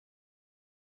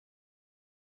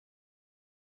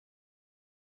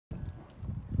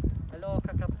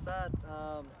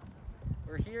Kapsat.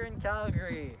 We're here in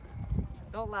Calgary.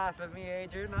 Don't laugh at me,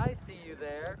 Adrian. I see you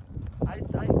there. I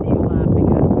see you laughing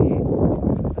at me.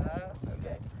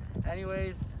 Okay.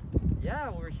 Anyways, yeah,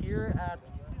 we're here at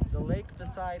the Lake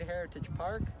beside Heritage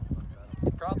Park.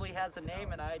 It probably has a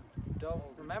name and I don't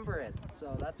remember it,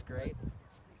 so that's great.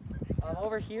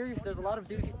 Over here, there's a lot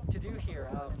to do here.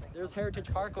 There's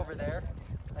Heritage Park over there,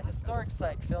 a historic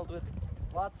site filled with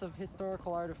lots of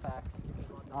historical artifacts.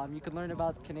 You can learn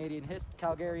about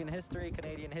Calgarian history,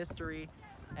 Canadian history,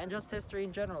 and just history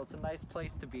in general. It's a nice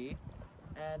place to be.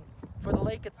 And for the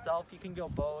lake itself, you can go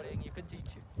boating. You can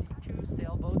see two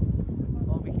sailboats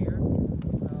over here.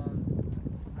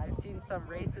 I've seen some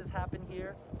races happen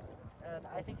here. And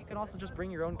I think you can also just bring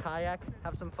your own kayak,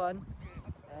 have some fun,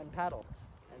 and paddle.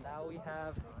 And now you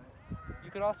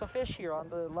can also fish here on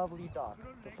the lovely dock,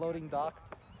 the floating dock.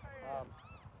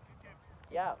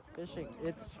 Yeah, fishing.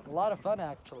 It's a lot of fun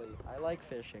actually. I like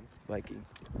fishing. Biking.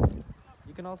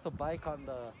 You can also bike on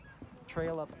the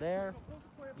trail up there.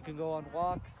 You can go on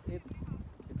walks. It's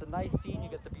a nice scene. You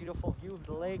get the beautiful view of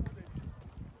the lake.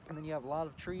 And then you have a lot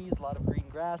of trees, a lot of green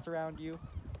grass around you.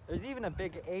 There's even a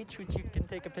big H which you can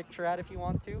take a picture at if you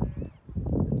want to.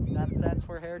 That's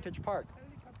for Heritage Park.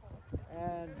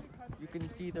 And you can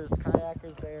see there's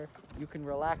kayakers there. You can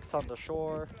relax on the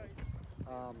shore.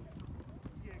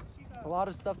 A lot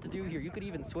of stuff to do here. You could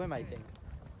even swim, I think.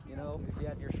 You know, if you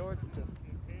had your shorts, just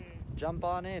jump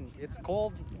on in. It's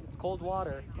cold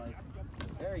water, like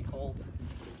very cold.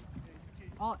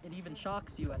 Oh, it even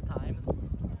shocks you at times.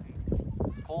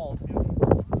 It's cold,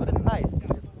 but it's nice.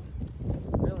 It's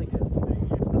really good.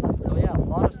 So yeah, a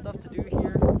lot of stuff to do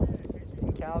here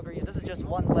in Calgary. This is just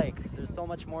one lake. There's so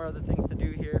much more other things to do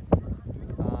here.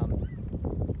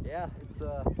 Yeah,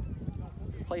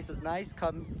 this place is nice.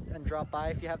 Come and drop by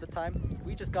if you have the time.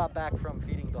 We just got back from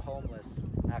feeding the homeless,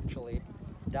 actually,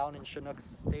 down in Chinook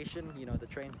Station, you know, the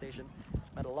train station.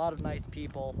 Met a lot of nice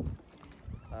people.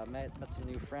 Met some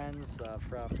new friends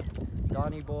from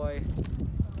Donny Boy,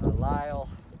 Lyle,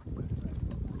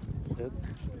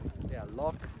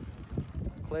 Locke,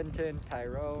 Clinton,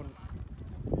 Tyrone,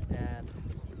 and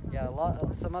yeah,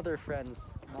 some other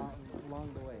friends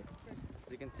along the way.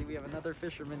 As you can see, we have another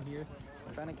fisherman here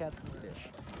trying to catch some fish.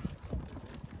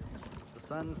 The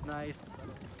sun's nice,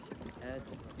 and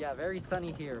it's very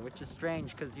sunny here, which is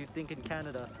strange because you'd think in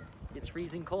Canada it's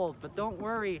freezing cold, but don't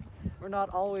worry, we're not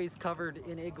always covered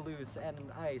in igloos and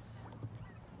ice.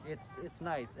 It's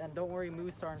nice, and don't worry,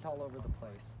 moose aren't all over the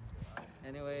place.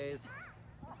 Anyways,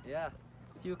 yeah,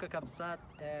 see you Kapsat,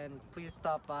 and please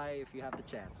stop by if you have the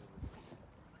chance.